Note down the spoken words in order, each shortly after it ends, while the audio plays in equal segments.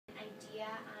genitalia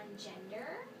on gender.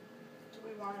 Do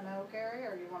we want to know, Gary,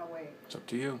 or do you want to wait? It's up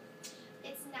to you.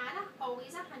 It's not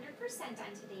always 100%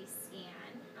 on today's scan.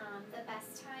 The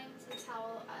best time to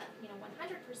tell, 100%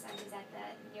 is at the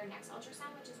near next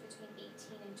ultrasound, which is between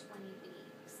 18 and 20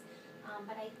 weeks.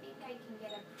 But I think I can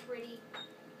get a pretty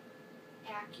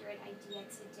accurate idea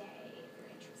today if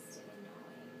you're interested in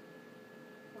knowing.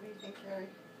 What do you think, Gary?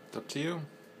 It's up to you.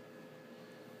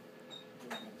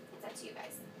 It's up to you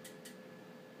guys.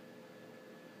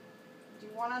 Do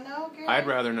you want to know, Gary? I'd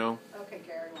rather know. Okay,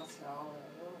 Gary wants to know.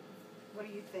 What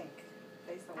do you think,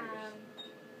 based on what you're saying?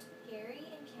 Gary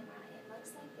and Kimma, it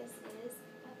looks like this is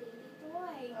a baby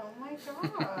boy. Oh my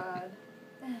God.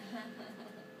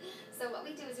 So what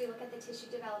we do is we look at the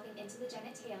tissue developing into the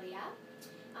genitalia.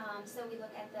 So we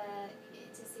look at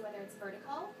to see whether it's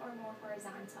vertical or more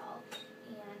horizontal.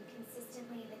 And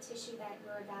consistently the tissue that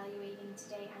we're evaluating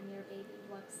today on your baby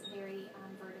looks very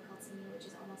vertical to me, which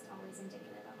is almost always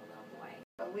indicative of a little boy.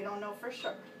 But we don't know for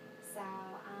sure. So,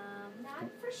 not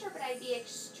for sure, but I'd be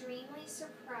extremely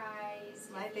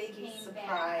surprised My if you baby's came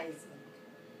surprising.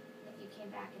 back. If you came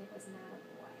back and it was not a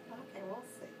boy. Okay, we'll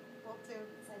see. We'll do.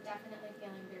 So definitely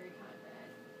feeling very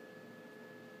confident.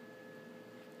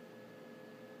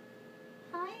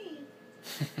 Hi.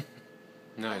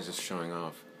 No, he's just showing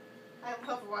off. I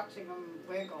love watching him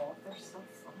wiggle. They're so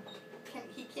fun.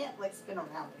 He can't like spin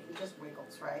around, but he just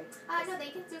wiggles, right? No, they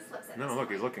can do flips at No, this look,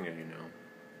 he's point. looking at you now.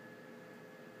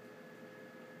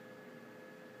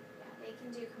 Yeah, they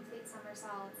can do complete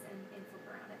somersaults and flip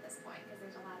around at this point because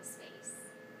there's a lot of space.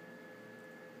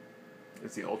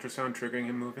 Is the ultrasound triggering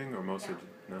him moving, or most of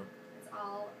no?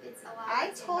 It's a lot.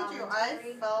 I told you I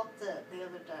involuntary. felt it the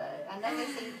other day. I know they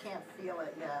say you can't feel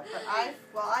it yet, but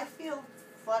I feel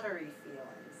fluttery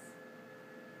feelings.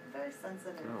 I'm very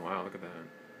sensitive. Oh wow, look at that.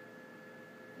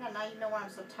 Yeah, now you know why I'm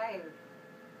so tired.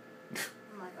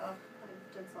 I'm like, oh, I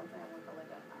did something. I won't go like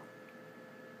that now.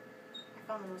 I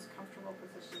found the most comfortable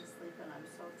position to sleep in. I'm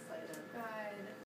so excited.